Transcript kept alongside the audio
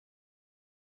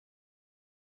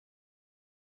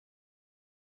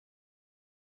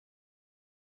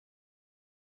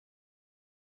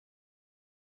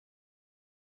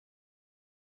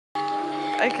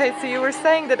Okay, so you were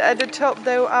saying that at the top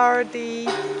though are the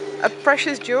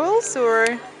precious jewels, or?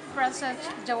 Precious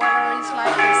jewelries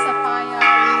like the sapphire,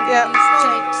 rubies,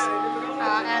 jades,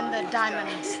 and the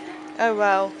diamonds. Oh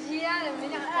wow.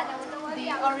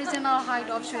 The original height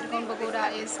of Shwedagon Pagoda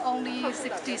is only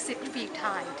 66 feet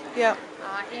high. Yeah.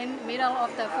 In middle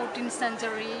of the 14th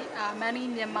century, many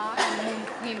Myanmar and Moon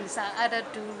queens are added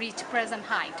to reach present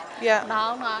height. Yeah.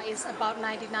 Now it's about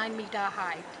 99-meter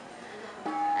high.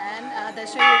 And the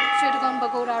Shwedagon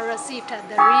Pagoda received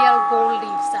the real gold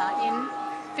leaves in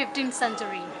 15th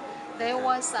century. There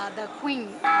was the queen.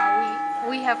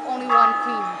 We have only one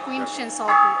queen, Queen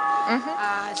Shinsawbu.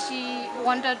 She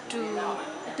wanted to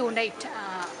donate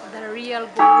the real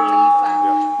gold leaf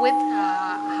with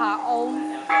her own,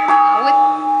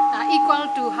 equal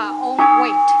to her own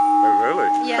weight. Oh really?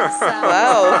 Yes.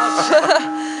 Wow.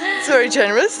 It's very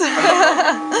generous.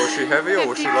 Was she heavy or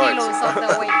was she 50 light? kilos of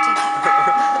the weight.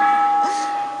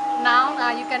 Now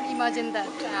you can imagine that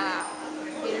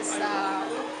is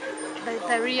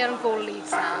the real gold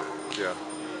leaves. Yeah.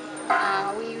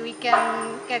 We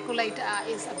can calculate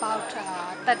is about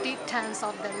 30 tons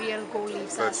of the real gold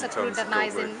leaves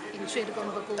scrutinized in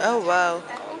Shwedagon Pagoda. Oh wow.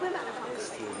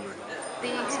 The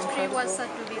history was said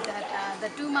to be that the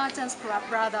two merchants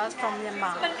brothers from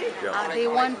Myanmar, they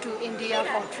went to India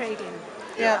for trading.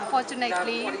 Yeah.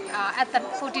 Fortunately, at the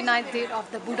 49th day of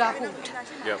the Buddhahood,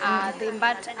 they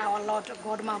met our Lord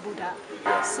Gautama Buddha.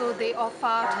 So they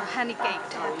offered honey cake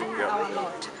to our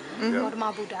Lord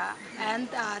Gautama Buddha, and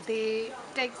they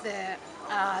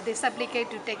supplicate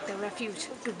to take the refuge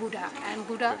to Buddha, and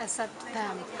Buddha accept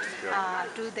them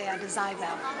to their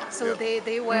disciple. So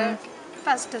they were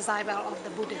first disciple of the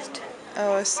Buddhist.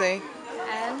 Oh, I see.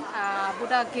 And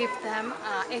Buddha gave them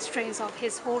extrains of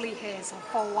his holy hairs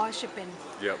for worshipping.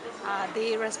 Yep.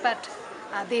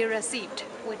 They received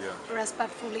with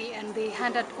respectfully, and they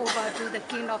handed over to the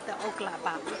king of the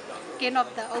Oklaba. King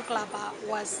of the Oklaba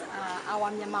was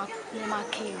our Myanmar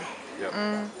king. Yep.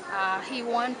 He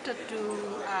wanted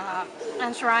to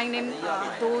enshrine in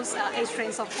those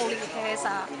extrains of holy hairs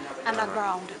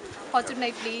underground.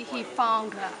 Fortunately, he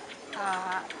found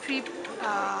three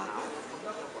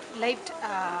late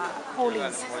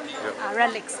holies,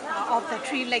 relics of the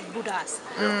three-legged Buddhas.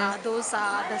 Those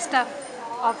are the stuff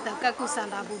of the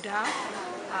Kakusanda Buddha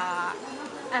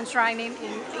enshrining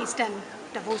in Eastern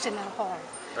Devotional Hall.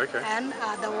 Okay. And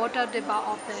the water dibba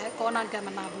of the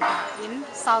Konagamana Buddha in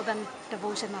Southern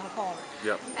Devotional Hall.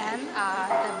 Yep. And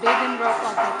the bathing robe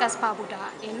of the Kaspa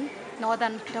Buddha in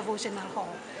Northern Devotional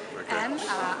Hall. Okay. And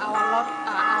our Lord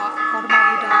Gautama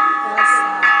Buddha was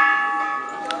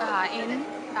in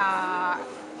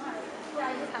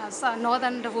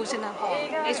Northern Devotional Hall,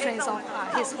 extrains of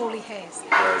his holy hairs.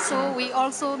 So we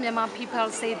also, Myanmar people,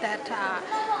 say that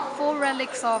 4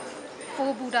 relics of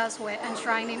 4 Buddhas were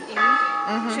enshrining in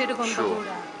Shwedagon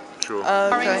Pagoda. Sure.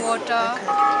 Pouring water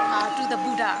to the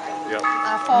Buddha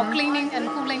for cleaning and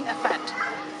cooling effect.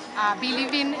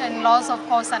 Believing in laws of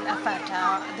cause and effect,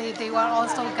 they will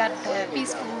also get the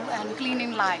peaceful and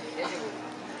cleaning life.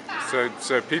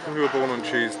 So people who are born on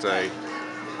Tuesday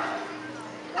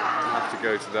have to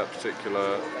go to that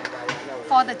particular...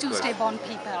 For the Tuesday born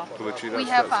people, we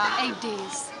have 8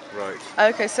 days. Right.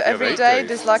 Okay, so every day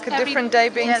there's like a different day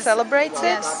being celebrated?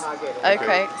 Yes.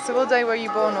 Okay, so what day were you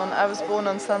born on? I was born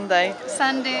on Sunday.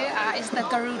 Sunday is the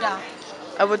Garuda.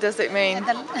 What does it mean?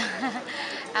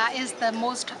 Is the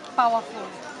most powerful.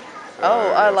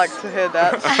 Oh, I like to hear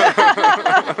that.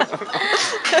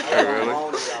 Oh, really?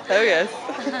 Oh, yes.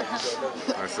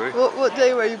 I see. What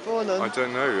day were you born on? I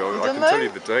don't know. I don't can know? tell you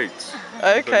the date.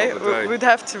 Okay, but not the day. we'd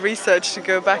have to research to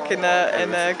go back in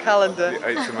a calendar. The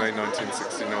 8th of May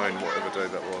 1969, whatever day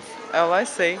that was. Oh, I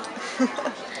see.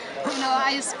 You know,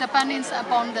 it's depending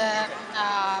upon the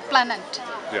planet.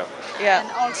 Yeah. Yeah.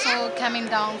 And also coming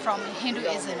down from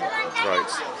Hinduism.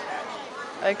 Right.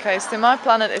 Okay, so my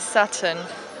planet is Saturn.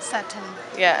 Saturn.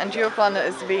 Yeah, and your planet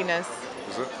is Venus.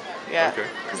 Is it? Yeah. Okay.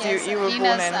 Because Yes, you were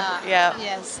Venus, born in. Yeah.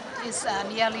 Yes, it's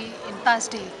nearly in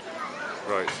Thursday.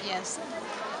 Right. Yes.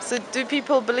 So do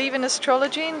people believe in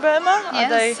astrology in Burma?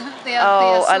 Yes, Are they are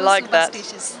Oh, so I like that.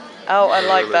 superstitious. Oh, I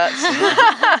like that.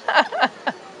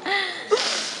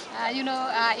 You know,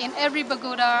 in every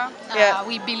pagoda,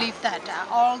 we believe that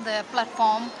all the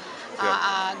platform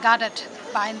are guarded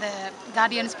by the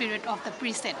guardian spirit of the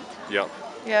precinct. Yeah.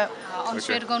 Yeah. On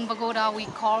Shwedagon Pagoda, we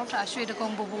call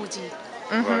Shwedagon Boboji.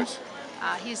 Right.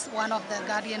 He's one of the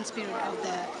guardian spirit of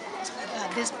the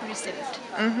this precinct.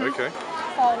 Okay.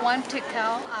 For 1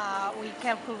 tekel, we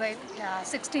calculate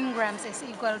 16 grams is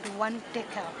equal to 1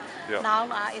 tekel. Yeah. Now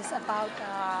it's about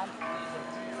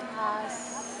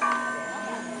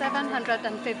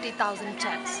 750,000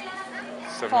 checks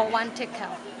for 700. one tekel.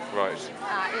 Right.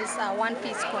 Is 1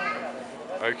 feet square.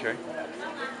 Okay.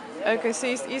 Okay, so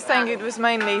you're saying it was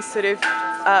mainly sort of,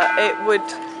 it would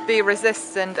be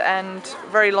resistant and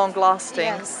very long lasting.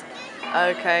 Yes.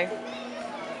 Okay.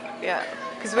 Yeah.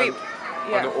 Because we.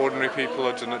 And ordinary people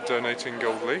are donating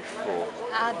gold leaf, or?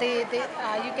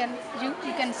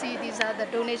 You can see these are the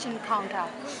donation counter.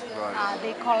 Right.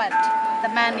 They collect the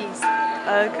monies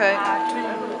Okay. to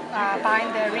buy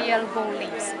the real gold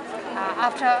leaves.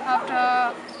 After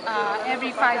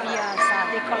every 5 years,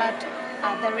 they collect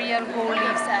the real gold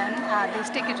leaves and they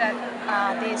stick it at,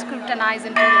 they scrutinize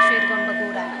into the Shwedagon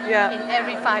Pagoda in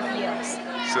every 5 years.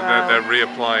 So they're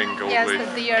reapplying gold Yes,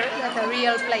 leaf. the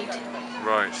real plate.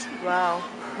 Right. Wow.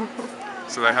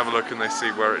 So they have a look and they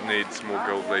see where it needs more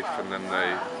gold leaf, and then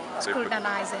they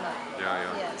Scrutinize it.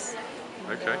 Yeah. Yes.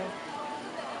 Okay.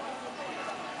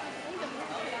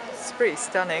 It's pretty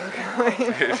stunning.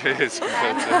 It is.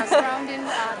 And surrounding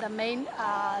the main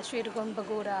Shwedagon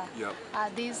Pagoda, Yep.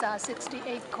 these are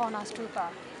 68 corner stupa.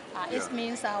 Yeah. It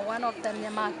means one of the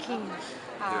Myanmar king,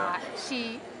 Yeah.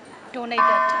 she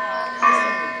donated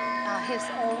his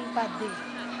own birthday.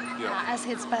 Yeah. As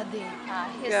his birthday,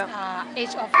 his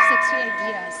age of 68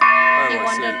 years, he I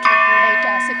wanted see. to donate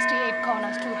 68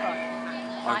 corner stupa,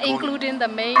 including the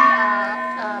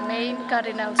main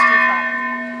cardinal stupa.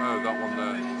 Oh, that one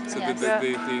there. So Yes.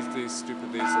 these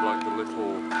stupid, these are like the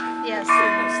little Yes,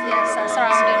 things that yes, are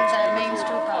surrounding inside the main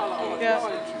stupa.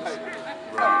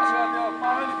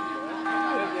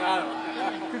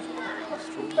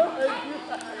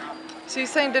 So you're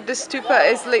saying that the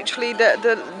stupa is literally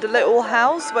the little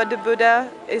house where the Buddha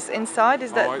is inside?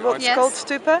 Is that what's Yes. called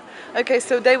stupa? Okay,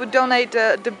 so they would donate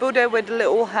the Buddha with the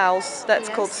little house. That's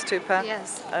Yes. called stupa.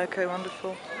 Yes. Okay,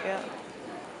 wonderful. Yeah.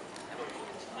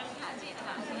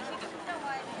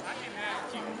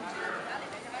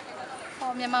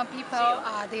 For Myanmar people,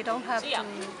 they don't have to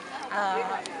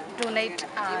donate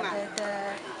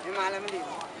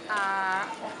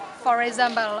for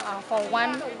example, for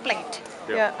one plate,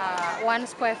 Yeah. 1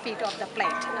 square feet of the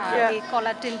plate, they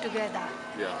collect it together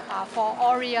Yeah. for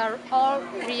all year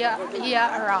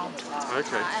around.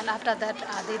 Okay. And after that,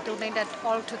 they donate it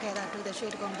all together to the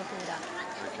Shwedagon Pagoda.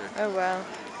 Okay. Oh wow.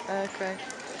 Okay.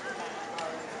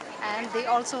 And they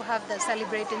also have the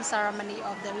celebrating ceremony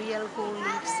of the real gold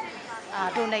leaves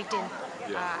donating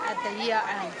at the year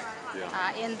end.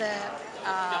 In the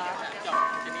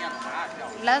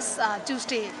last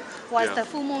Tuesday was the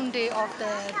full moon day of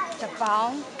the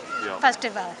Baum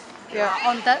festival.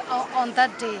 On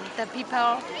that day, the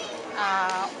people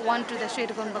went to the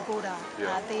Shwedagon Pagoda.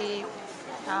 They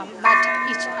met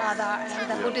each other, and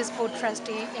the Buddhist food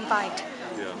trustee invited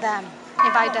them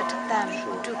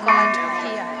to collect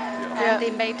here. And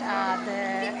they made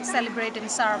the celebrating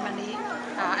ceremony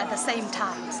at the same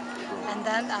time. And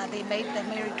then they made the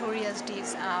meritorious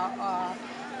deeds to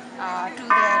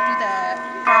the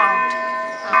ground.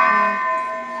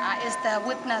 Is the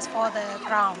witness for the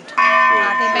ground.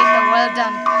 They made the well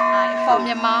done for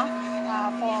Myanmar.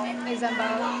 For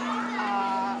example,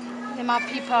 Myanmar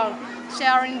people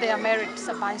sharing their merits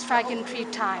by striking 3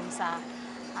 times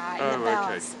in the bells.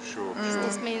 Okay. Sure.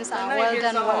 This means well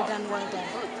done, well done, well done.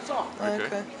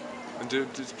 Okay. And do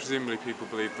presumably people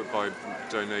believe that by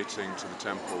donating to the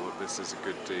temple that this is a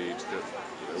good deed that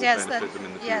will benefit them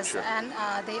in the future? Yes, and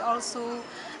they also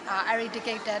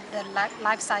eradicated the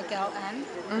life cycle and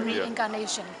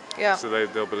reincarnation. Yeah. So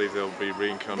they'll believe they'll be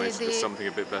reincarnated as something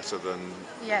a bit better than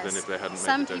if they hadn't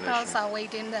Some made the donation. people are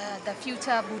waiting the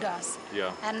future Buddhas.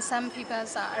 Yeah. And some people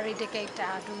are eradicate to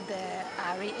the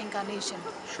reincarnation.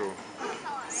 Sure.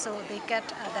 So they get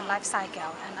the life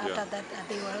cycle, and after that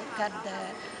they will get the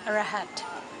arahat.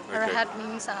 Arahat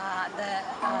means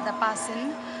the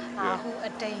person who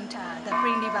attained the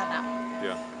pre-nibbana.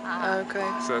 Yeah. Okay.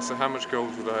 So how much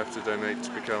gold would I have to donate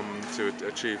to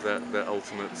achieve that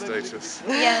ultimate status?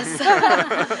 Yes.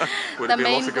 Would The it be a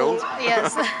main lot of gold?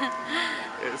 Yes.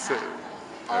 It's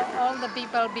All the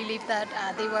people believe that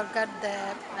they will get the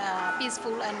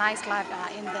peaceful and nice life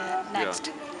in the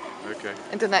next. Okay.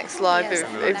 In the next life, Yes,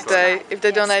 if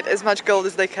they donate as much gold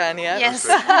as they can, yeah. Yes.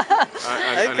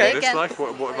 And Okay. in this life,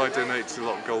 what if I donate a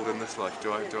lot of gold in this life?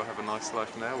 Do I have a nice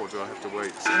life now, or do I have to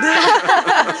wait?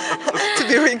 To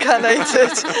be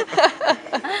reincarnated.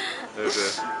 Oh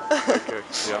dear. Okay.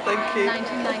 Yeah. Thank you.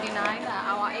 1999,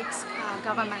 our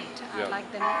ex-government, like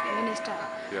the minister,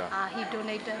 he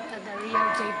donated the real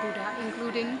jade Buddha,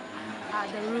 including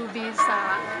the rubies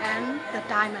and the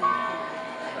diamond.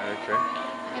 Okay.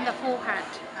 In the forehead,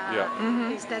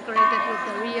 it's decorated with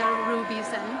the real rubies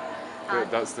and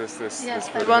That's this yes,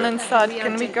 Buddha The one here. inside. We are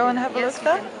Can we taking- go and have a yes,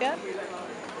 look we there? can. Yeah.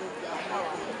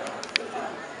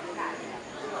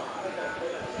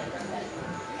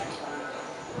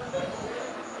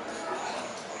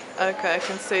 Okay, I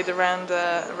can see the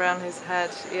around his head.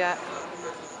 Yeah.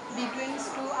 Between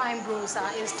two eyebrows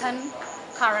is 10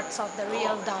 carats of the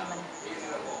real diamond.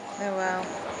 Oh wow.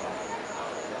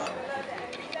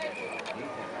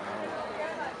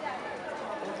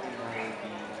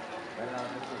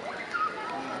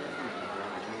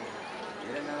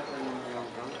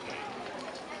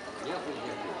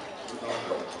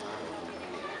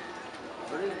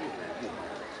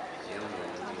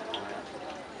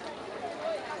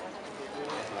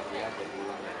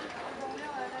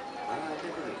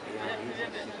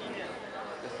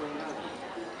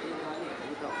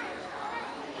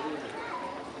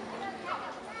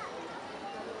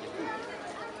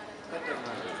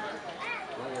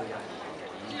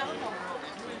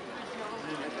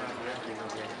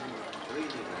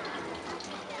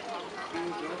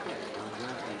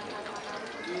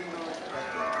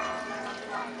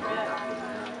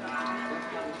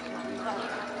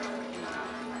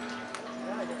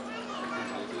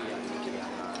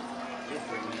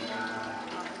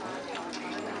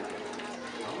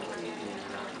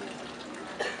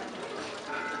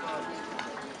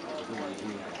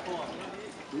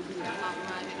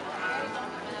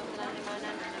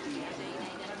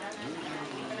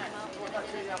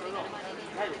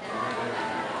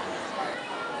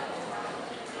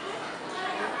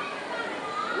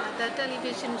 The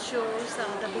television shows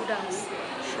the Buddhas.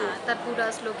 That Buddha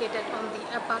is located on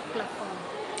the above platform.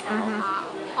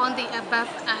 On the above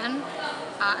and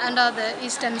under the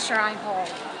Eastern Shrine Hall.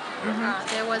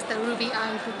 There was the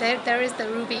ruby-eyed Buddha. There is the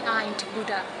ruby-eyed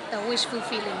Buddha, the wish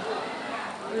fulfilling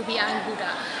ruby-eyed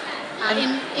Buddha.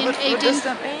 What does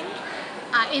that mean?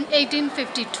 In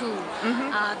 1852,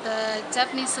 the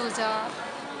Japanese soldier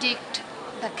digged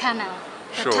the canal,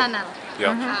 the Sure. tunnel,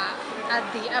 Yeah. at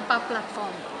the upper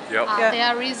platform. Yep. Yeah.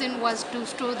 Their reason was to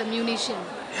store the munition.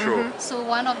 Sure. So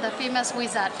one of the famous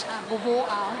wizards, Bobo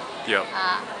Ao, Yep.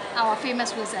 our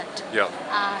famous wizard, Yep.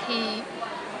 he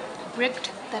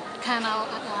bricked the canal,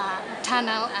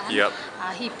 tunnel, and Yep.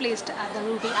 he placed the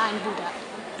ruby-eyed Buddha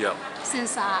Yep.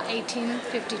 since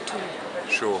 1852.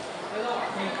 Sure.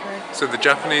 Okay. So the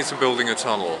Japanese are building a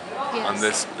tunnel, Yes. and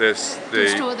To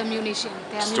store the munition,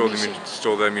 their munition.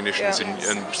 store their munitions, Yeah.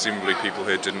 and presumably people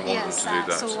here didn't want Yes, them to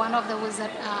do that. so one of the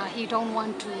wizard, he don't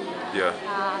want to Yeah.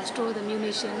 store the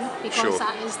munition because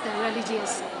Sure. it's the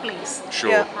religious place.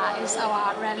 Sure. Yeah. It's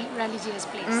our religious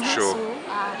place. Sure. So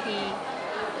he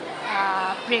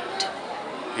bricked,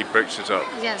 He bricked it up.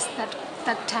 yes,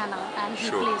 that tunnel, and he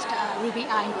Sure. placed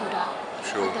ruby-eyed Buddha,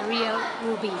 Sure. the real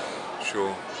ruby.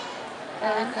 Sure.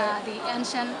 And the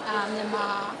ancient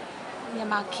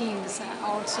Myanmar kings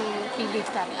also believe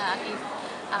that if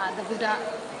the Buddha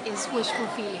is wish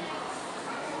fulfilling.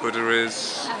 Buddha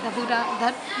is. The Buddha,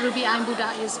 that ruby-eyed Buddha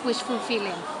is wish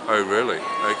fulfilling. Oh, really?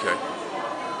 Okay.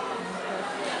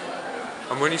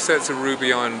 And when you say it's a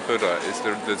ruby-eyed Buddha,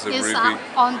 there's a It's ruby,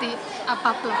 on the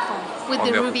upper platform with On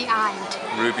the the upper- ruby-eyed.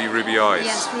 ruby eyes?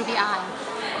 Yes, ruby-eyed.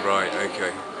 Right.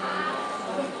 Okay.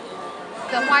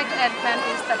 The white elephant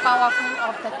is the powerful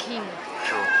of the king.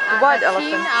 Sure. The white the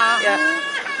elephant. King,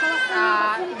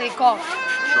 they got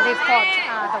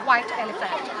the white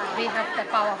elephant. They have the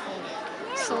powerful.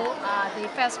 So the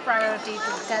first priority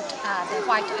to get the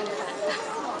white elephant.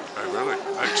 Oh, really?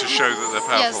 Oh, to show that they're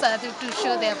powerful. Yes, to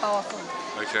show they're powerful.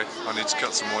 Okay. I need to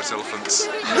cut some white elephants.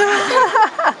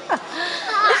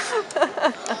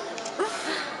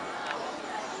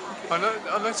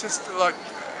 I noticed like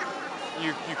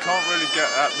you can't really get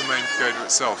at the main pagoda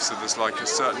itself, so there's like a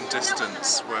certain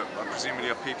distance where presumably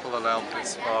are people allowed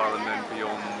this far, and then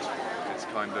beyond it's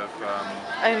kind of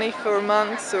Only for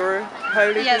monks or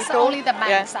holy Yes, people? only the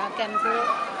Yeah. monks can go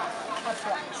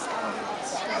upwards.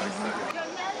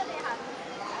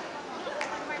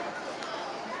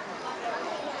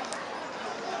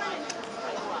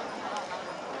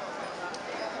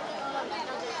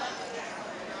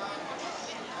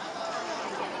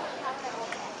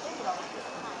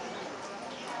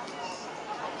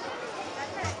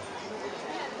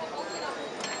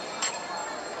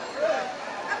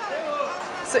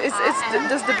 So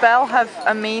does the bell have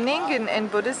a meaning in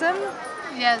Buddhism?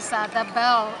 Yes, the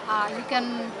bell, you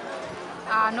can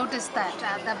notice that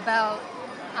the bell,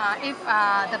 if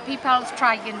the people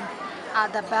striking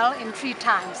the bell in 3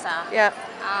 times, Yeah.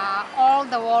 all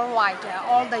the worldwide,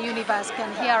 all the universe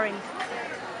can hearing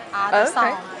the Okay.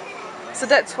 sound. So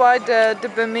that's why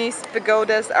the Burmese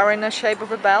pagodas are in the shape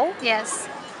of a bell? Yes,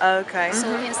 Okay. so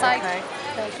inside Okay.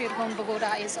 the Shwedagon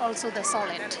Pagoda is also the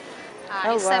solid.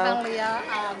 Oh, It's wow. 7-layer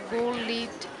gold lead,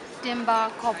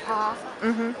 timber, copper,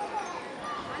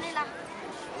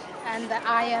 and the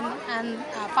iron, and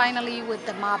finally with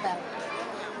the marble.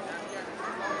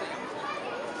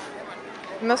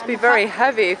 It must be And very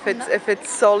heavy if it's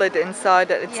solid inside.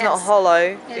 It's not Yes,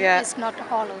 hollow. Yeah. it's not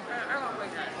hollow.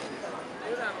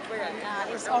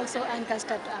 It's also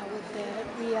encrusted with the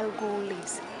real gold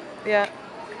leaves. Yeah.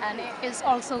 And it is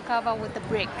also covered with the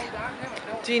brick.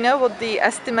 Do you know what the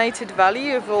estimated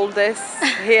value of all this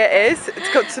here is? It's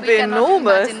got to We be cannot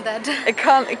enormous. imagine that.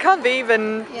 It can't be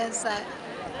even. Yes,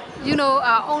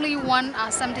 only one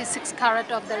 76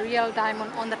 carat of the real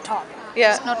diamond on the top.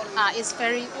 Yeah. It's not. It's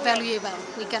very valuable.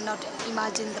 We cannot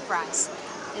imagine the price.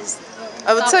 It's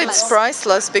I would say it's topless.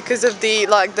 priceless because of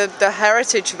the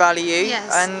heritage value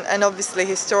Yes. and obviously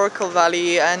historical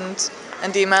value and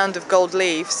the amount of gold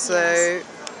leaves. So Yes.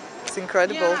 it's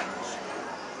incredible.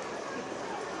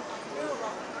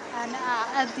 And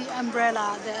at the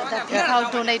umbrella, the people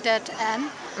donated and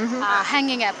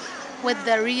hanging up with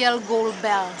the real gold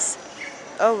bells.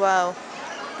 Oh wow.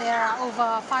 There are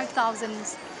over 5,000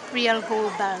 real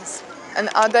gold bells. And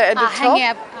are they at the Hanging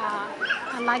top?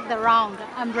 up like the round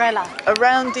umbrella.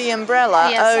 Around the umbrella?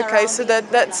 Yes, Oh, okay, around so the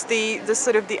that's the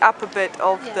sort of the upper bit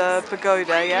of the Yes.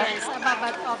 pagoda, yeah? Yes, above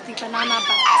of the banana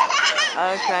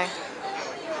bud. Okay.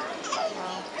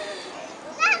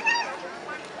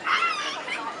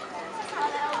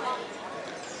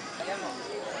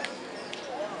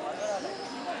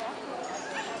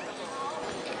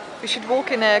 We should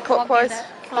walk in a clockwise,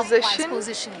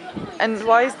 position. And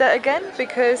why is that again?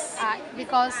 Because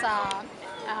Because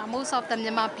most of the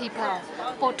Myanmar people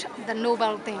put the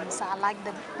noble things like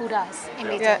the Buddha's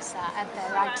images at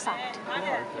the right side.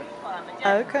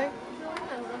 okay.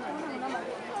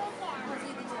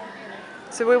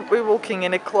 So we're walking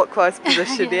in a clockwise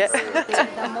position, Yes. yeah?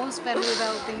 The most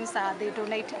valuable things they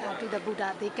donate to the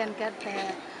Buddha. They can get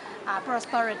the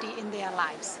prosperity in their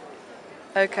lives.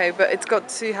 Okay, but it's got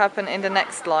to happen in the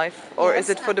next life, or Yes, is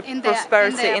it for the in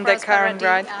prosperity in the current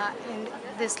prosperity, right? in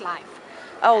this life.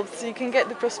 Oh, so you can get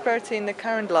the prosperity in the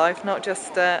current life, not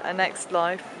just a next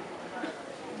life.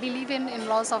 Believing in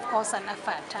laws of cause and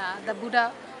effect.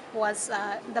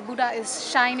 The Buddha is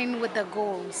shining with the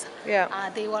golds. Yeah.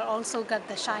 They will also get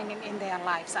the shining in their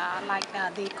lives.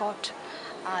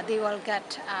 They will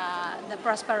get the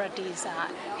prosperities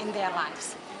in their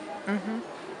lives.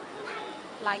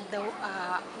 Like the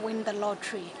win the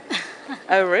lottery.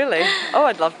 Oh, really? Oh,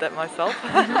 I'd love that myself.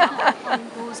 On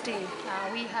those days,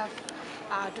 we have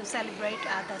to celebrate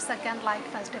the second light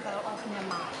festival of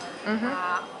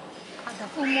Myanmar. The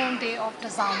full moon day of the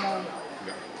Dhammazedi.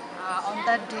 On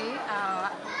that day,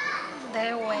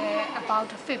 there were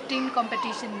about 15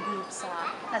 competition groups,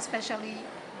 especially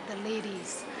the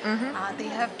ladies. They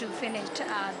have to finish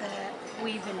the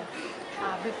weaving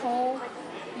before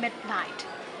midnight.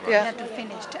 They Yeah. have to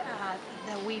finish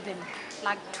the weaving,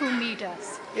 like 2 meters.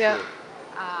 Yeah.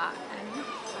 And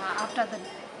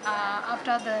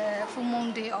after the full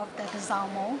moon day of the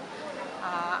Dhammazedi,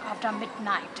 after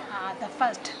midnight, the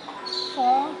first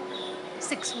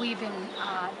 6 weaving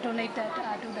donated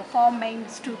to the 4 main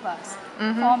stupas,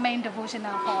 4 main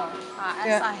devotional hall.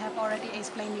 As I have already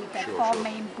explained you, that 4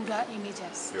 main Buddha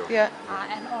images. Yeah.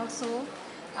 And also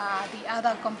the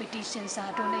other competitions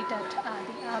donated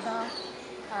the other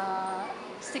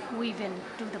stick weaving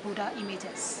to the Buddha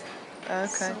images. Okay.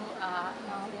 So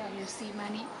now you see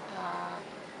many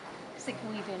stick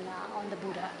weaving on the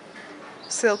Buddha.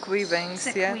 Silk weavings,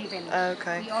 Silk yeah? weaving.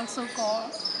 Okay. We also call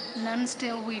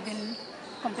non-steel weaving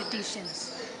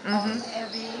competitions on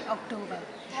every October.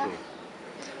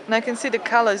 And I can see the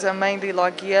colors are mainly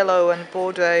like yellow and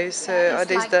bordeaux, so are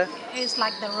these It's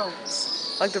like the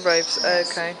robes. like the robes?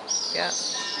 Yes. Okay, yeah.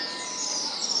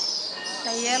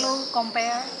 The yellow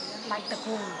compare like the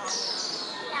gold.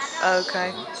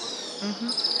 Okay.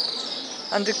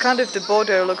 And the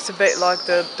bordeaux looks a bit like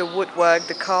the woodwork,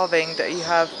 the carving that you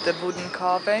have, the wooden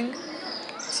carving.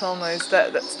 It's almost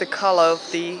that's the color of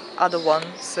the other one,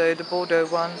 so the bordeaux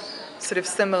one, sort of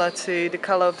similar to the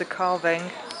color of the carving.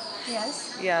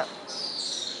 Yes. Yeah.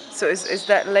 So is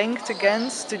that linked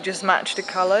against to just match the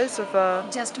colors of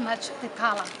Just match the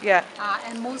color. Yeah.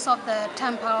 And most of the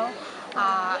temple,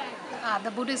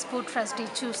 the Buddhist food trustee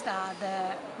choose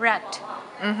the red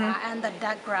and the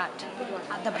dark red,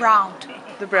 the brown.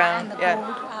 The brown, and the yeah.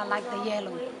 gold like the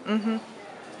yellow.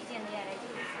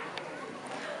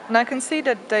 And I can see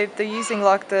that they're using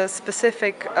like the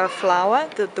specific flower,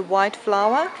 the white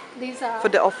flower These are for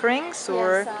the offerings,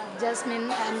 or yes,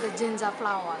 jasmine and the ginger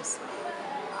flowers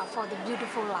for the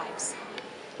beautiful lives.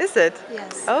 is it?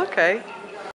 Yes. Okay.